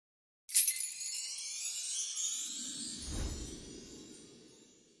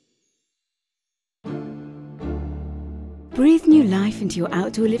Breathe new life into your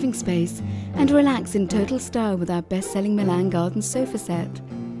outdoor living space and relax in total style with our best-selling Milan garden sofa set.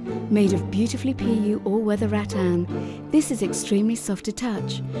 Made of beautifully PU all-weather rattan, this is extremely soft to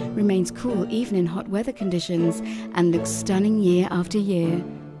touch, remains cool even in hot weather conditions, and looks stunning year after year.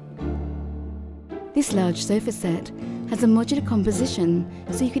 This large sofa set has a modular composition,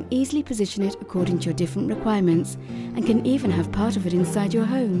 so you can easily position it according to your different requirements and can even have part of it inside your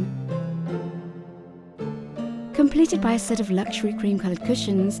home. Completed by a set of luxury cream-coloured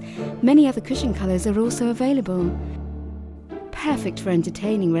cushions, many other cushion colours are also available. Perfect for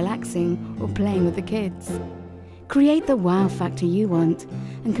entertaining, relaxing, or playing with the kids. Create the wow factor you want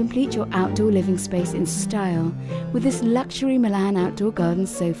and complete your outdoor living space in style with this luxury Milan outdoor garden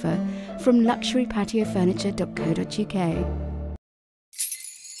sofa from luxurypatiofurniture.co.uk.